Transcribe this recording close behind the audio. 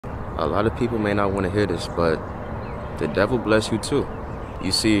A lot of people may not want to hear this, but the devil bless you too.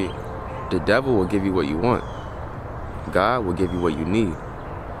 You see, the devil will give you what you want. God will give you what you need.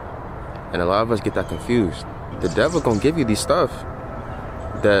 And a lot of us get that confused. The devil gonna give you these stuff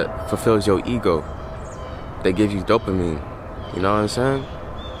that fulfills your ego. They give you dopamine. You know what I'm saying?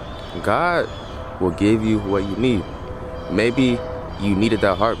 God will give you what you need. Maybe you needed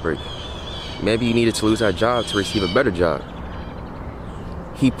that heartbreak. Maybe you needed to lose that job to receive a better job.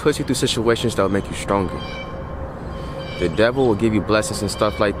 He puts you through situations that will make you stronger. The devil will give you blessings and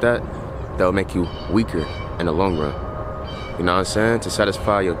stuff like that that will make you weaker in the long run. You know what I'm saying? To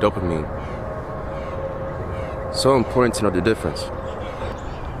satisfy your dopamine. So important to know the difference.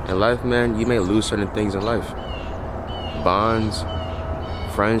 In life, man, you may lose certain things in life. Bonds,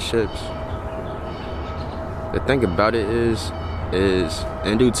 friendships. The thing about it is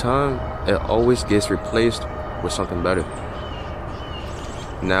in due time, it always gets replaced with something better.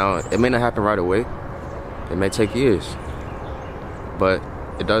 Now, it may not happen right away. It may take years. But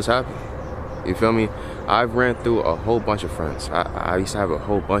it does happen. You feel me? I've ran through a whole bunch of friends. I used to have a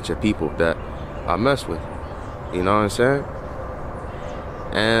whole bunch of people that I mess with. You know what I'm saying?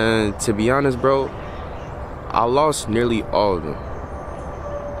 And to be honest, bro, I lost nearly all of them.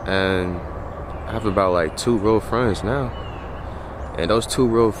 And I have about like 2 real friends now. And those 2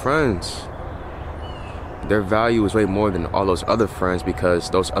 real friends, their value is way more than all those other friends because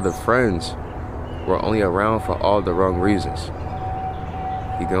those other friends were only around for all the wrong reasons.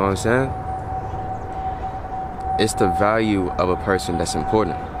 You get what I'm saying? It's the value of a person that's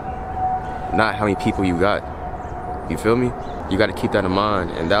important, not how many people you got. You feel me? You got to keep that in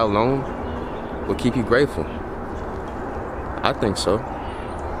mind, and that alone will keep you grateful. I think so.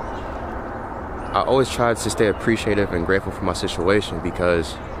 I always try to stay appreciative and grateful for my situation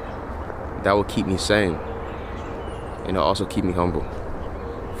because that will keep me sane, and it'll also keep me humble,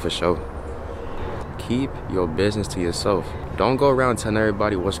 for sure. Keep your business to yourself. Don't go around telling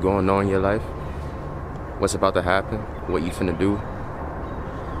everybody what's going on in your life, what's about to happen, what you finna do.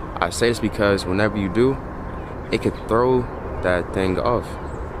 I say this because whenever you do, it could throw that thing off.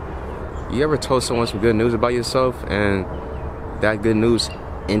 You ever told someone some good news about yourself and that good news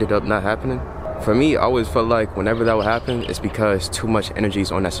ended up not happening? For me, I always felt like whenever that would happen, it's because too much energy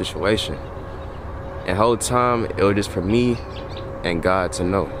is on that situation. And the whole time, it was just for me and God to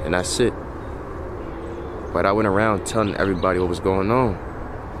know, and that's it. But I went around telling everybody what was going on.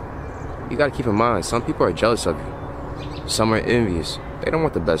 You gotta keep in mind, some people are jealous of you. Some are envious. They don't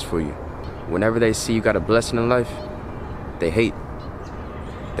want the best for you. Whenever they see you got a blessing in life, they hate.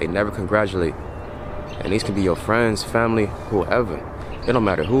 They never congratulate. And these can be your friends, family, whoever. It don't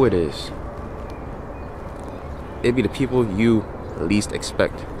matter who it is. It'd be the people you least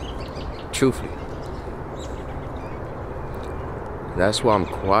expect. Truthfully. That's why I'm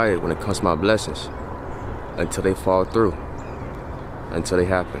quiet when it comes to my blessings. Until they fall through. Until they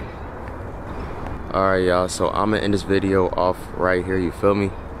happen. Alright, y'all, so I'm gonna end this video off right here, you feel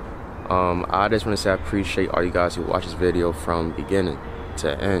me? I just want to say I appreciate all you guys who watch this video from beginning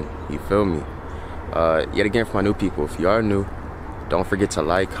to end, you feel me? Yet again, for my new people, if you are new, don't forget to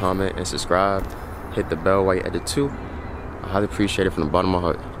like, comment, and subscribe. Hit the bell while you're at it too. I highly appreciate it from the bottom of my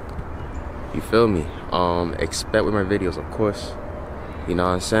heart. You feel me? Expect with my videos, of course. You know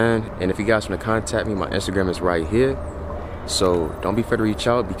what I'm saying? And if you guys want to contact me, my Instagram is right here. So don't be afraid to reach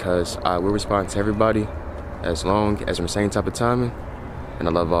out because I will respond to everybody as long as I'm the same type of timing. And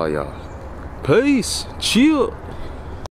I love all y'all. Peace. Chill.